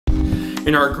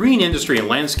In our green industry and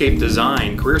landscape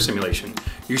design career simulation,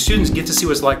 your students get to see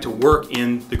what it's like to work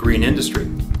in the green industry.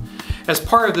 As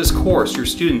part of this course, your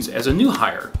students, as a new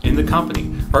hire in the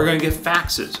company, are going to get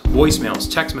faxes,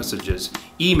 voicemails, text messages,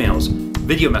 emails,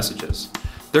 video messages.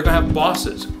 They're going to have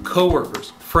bosses,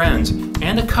 coworkers, friends,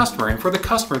 and a customer. And for the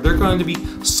customer, they're going to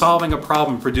be solving a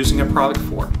problem, producing a product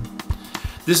for.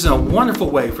 This is a wonderful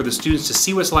way for the students to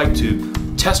see what it's like to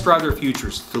test drive their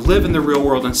futures, to live in the real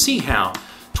world and see how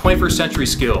 21st century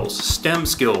skills, STEM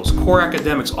skills, core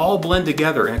academics all blend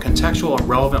together in a contextual and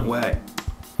relevant way.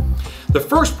 The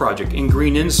first project in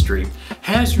green industry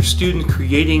has your student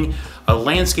creating a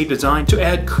landscape design to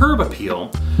add curb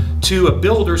appeal to a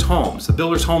builder's homes. The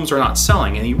builder's homes are not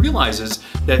selling, and he realizes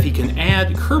that if he can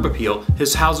add curb appeal,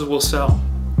 his houses will sell.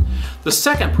 The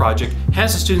second project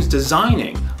has the students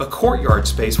designing a courtyard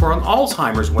space for an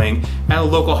Alzheimer's wing at a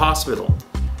local hospital,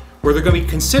 where they're going to be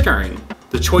considering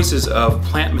the choices of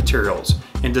plant materials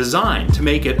and design to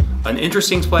make it an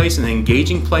interesting place, an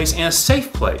engaging place, and a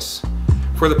safe place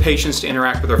for the patients to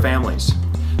interact with their families.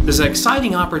 This is an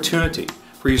exciting opportunity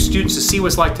for your students to see what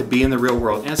it's like to be in the real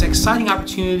world, and it's an exciting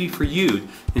opportunity for you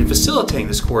in facilitating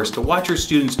this course to watch your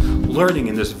students learning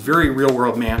in this very real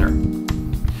world manner.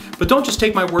 But don't just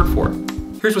take my word for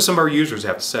it. Here's what some of our users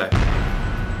have to say.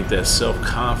 That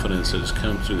self-confidence that has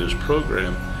come through this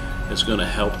program is going to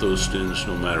help those students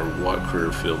no matter what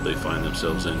career field they find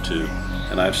themselves into.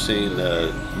 And I've seen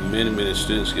many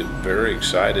students get very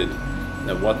excited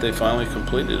at what they finally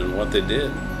completed and what they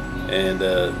did. And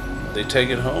they take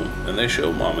it home and they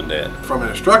show mom and dad. From an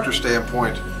instructor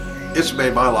standpoint, it's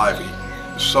made my life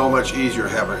so much easier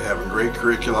having great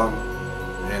curriculum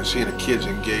and seeing the kids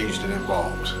engaged and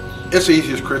involved. It's the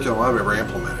easiest curriculum I've ever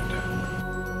implemented.